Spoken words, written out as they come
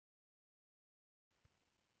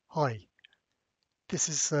Hi, this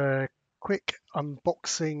is a quick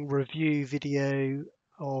unboxing review video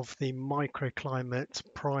of the Microclimate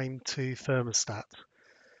Prime 2 thermostat.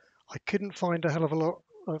 I couldn't find a hell of a lot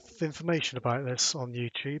of information about this on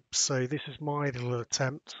YouTube, so this is my little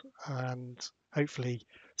attempt and hopefully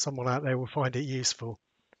someone out there will find it useful.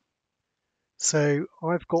 So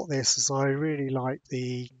I've got this as I really like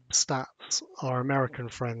the stats our American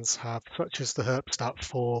friends have, such as the thermostat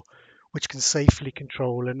 4, which can safely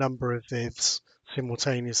control a number of vivs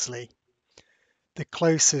simultaneously. The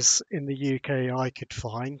closest in the UK I could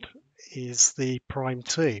find is the Prime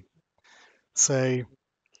 2. So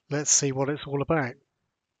let's see what it's all about.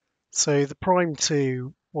 So the Prime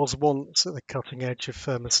 2 was once at the cutting edge of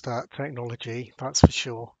thermostat technology, that's for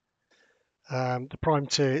sure. The Prime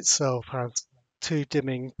 2 itself has two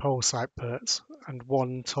dimming pulse outputs and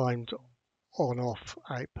one timed on-off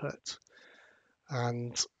output.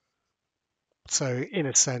 And so in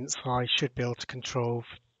a sense, I should be able to control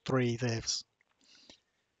three vivs.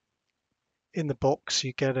 In the box,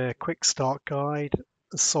 you get a quick start guide,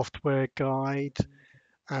 a software guide,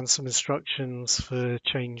 and some instructions for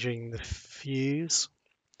changing the fuse.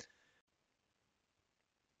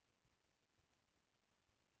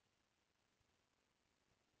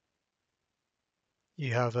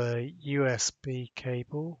 You have a USB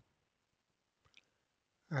cable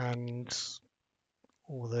and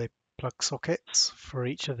all the plug sockets for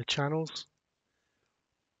each of the channels.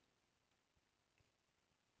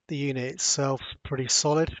 The unit itself is pretty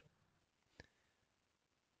solid.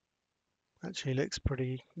 Actually looks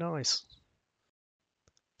pretty nice.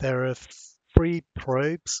 There are three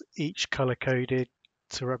probes, each color coded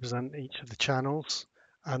to represent each of the channels,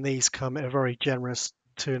 and these come at a very generous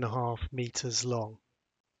 2.5 meters long.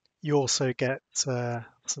 You also get some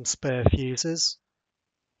spare fuses.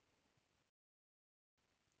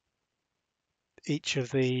 Each of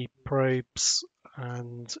the probes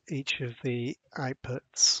and each of the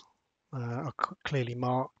outputs are clearly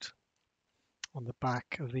marked on the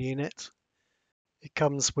back of the unit. It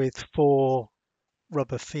comes with four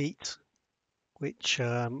rubber feet which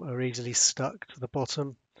are easily stuck to the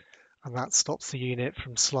bottom, and that stops the unit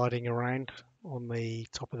from sliding around on the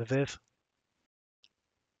top of the viv.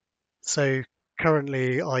 So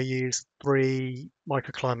currently I use three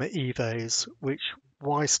Microclimate EVOs, which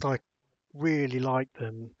whilst I really like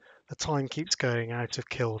them, the time keeps going out of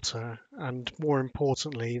kilter, and more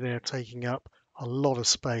importantly, they're taking up a lot of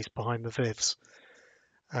space behind the vivs.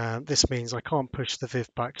 This means I can't push the viv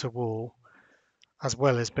back to wall, as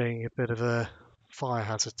well as being a bit of a fire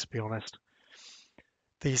hazard, to be honest.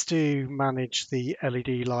 These do manage the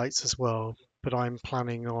LED lights as well, but I'm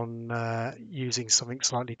planning on using something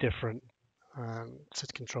slightly different to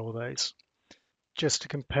control those. Just to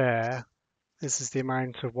compare, this is the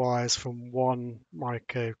amount of wires from one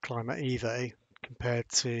Microclimate EVO compared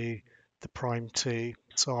to the Prime 2,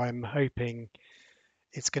 so I'm hoping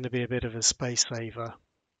it's going to be a bit of a space saver.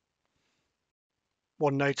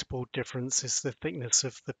 One notable difference is the thickness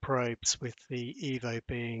of the probes, with the EVO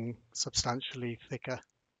being substantially thicker.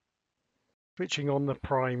 Switching on the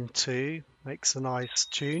Prime 2 makes a nice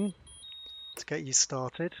tune to get you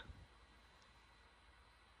started.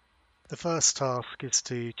 The first task is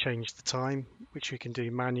to change the time, which we can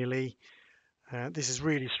do manually. This is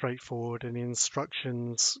really straightforward and the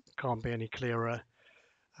instructions can't be any clearer.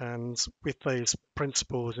 And with those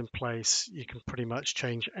principles in place, you can pretty much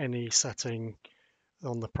change any setting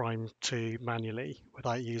on the Prime 2 manually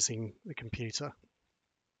without using the computer.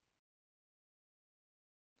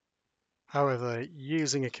 However,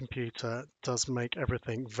 using a computer does make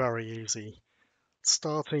everything very easy.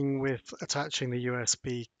 Starting with attaching the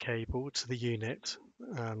USB cable to the unit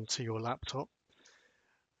to your laptop.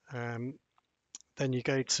 Then you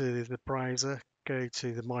go to the browser, go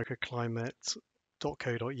to the microclimate.co.uk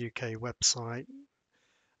website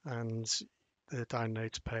and the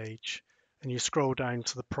downloads page, and you scroll down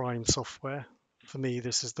to the Prime software. For me,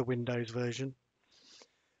 this is the Windows version.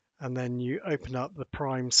 And then you open up the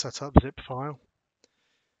Prime setup zip file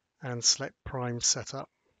and select Prime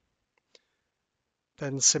setup.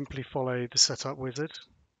 Then simply follow the setup wizard.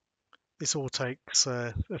 This all takes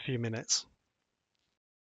a few minutes.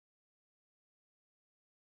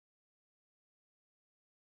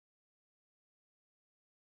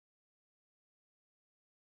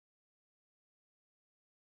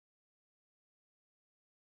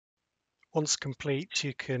 Once complete,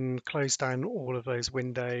 you can close down all of those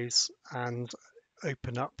windows and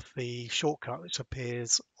open up the shortcut which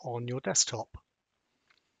appears on your desktop.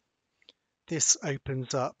 This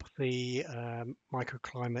opens up the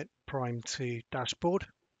Microclimate Prime 2 dashboard.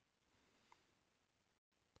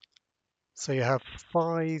 So you have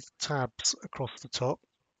 5 tabs across the top.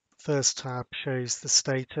 First tab shows the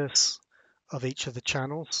status of each of the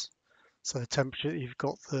channels. So the temperature that you've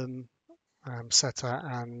got them set at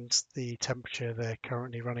and the temperature they're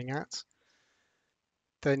currently running at.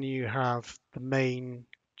 Then you have the main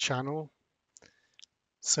channel.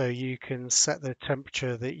 So you can set the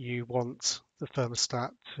temperature that you want the thermostat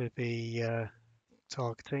to be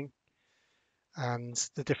targeting, and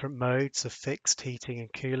the different modes of fixed, heating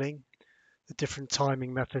and cooling, the different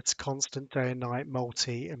timing methods, constant, day and night,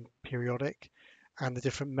 multi and periodic, and the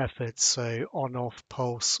different methods, so on, off,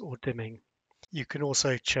 pulse or dimming. You can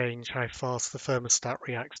also change how fast the thermostat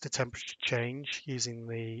reacts to temperature change using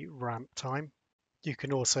the ramp time. You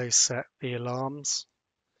can also set the alarms.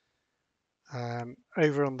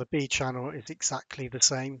 Over on the B channel is exactly the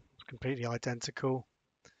same, it's completely identical,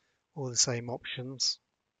 all the same options.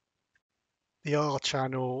 The R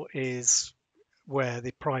channel is where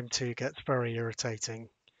the Prime 2 gets very irritating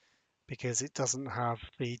because it doesn't have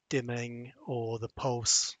the dimming or the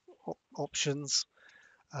pulse options.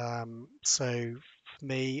 So for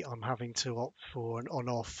me, I'm having to opt for an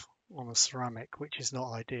on-off on a ceramic, which is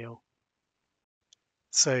not ideal.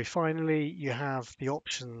 So finally, you have the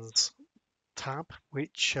options tab,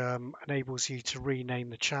 which enables you to rename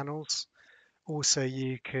the channels. Also,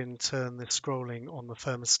 you can turn the scrolling on the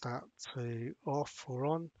thermostat to off or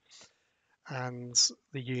on, and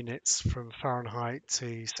the units from Fahrenheit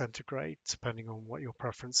to centigrade, depending on what your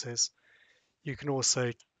preference is. You can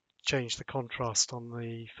also change the contrast on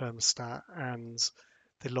the thermostat and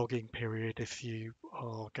the logging period if you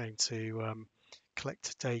are going to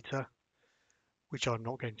collect data, which I'm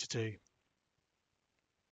not going to do.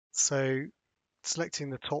 So selecting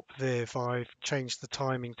the top viv, I've changed the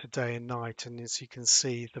timing to day and night, and as you can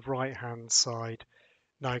see, the right hand side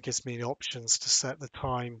now gives me the options to set the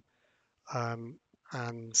time um,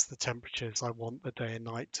 and the temperatures I want the day and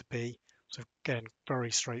night to be. So again,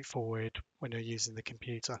 very straightforward when you're using the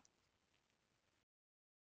computer.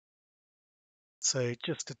 So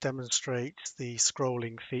just to demonstrate the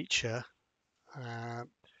scrolling feature, uh,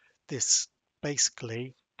 this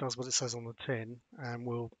basically does what it says on the tin and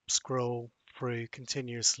will scroll through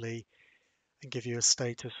continuously and give you a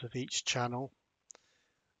status of each channel,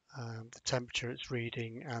 the temperature it's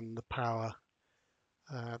reading and the power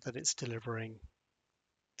that it's delivering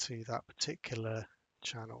to that particular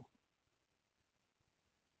channel.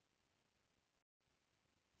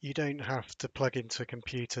 You don't have to plug into a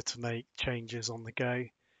computer to make changes on the go.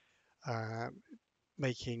 Uh,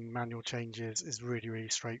 Making manual changes is really, really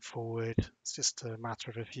straightforward. It's just a matter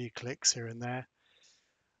of a few clicks here and there.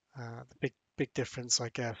 The big difference, I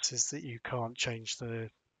guess, is that you can't change the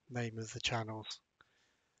name of the channels.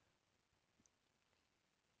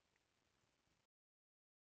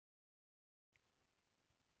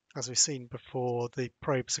 As we've seen before, the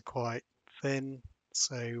probes are quite thin,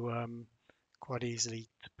 so quite easily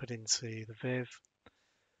to put into the viv.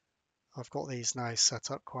 I've got these now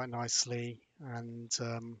set up quite nicely, and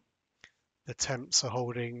the temps are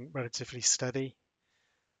holding relatively steady,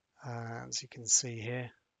 as you can see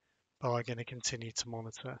here, but I'm going to continue to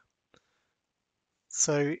monitor.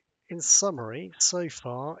 So in summary, so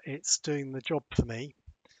far it's doing the job for me.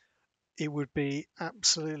 It would be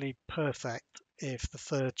absolutely perfect if the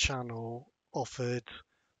third channel offered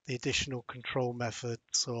the additional control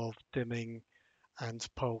methods of dimming and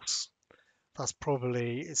pulse. That's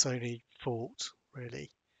probably its only fault,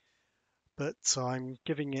 really. But I'm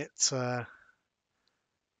giving it a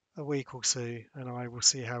week or two and I will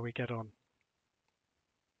see how we get on.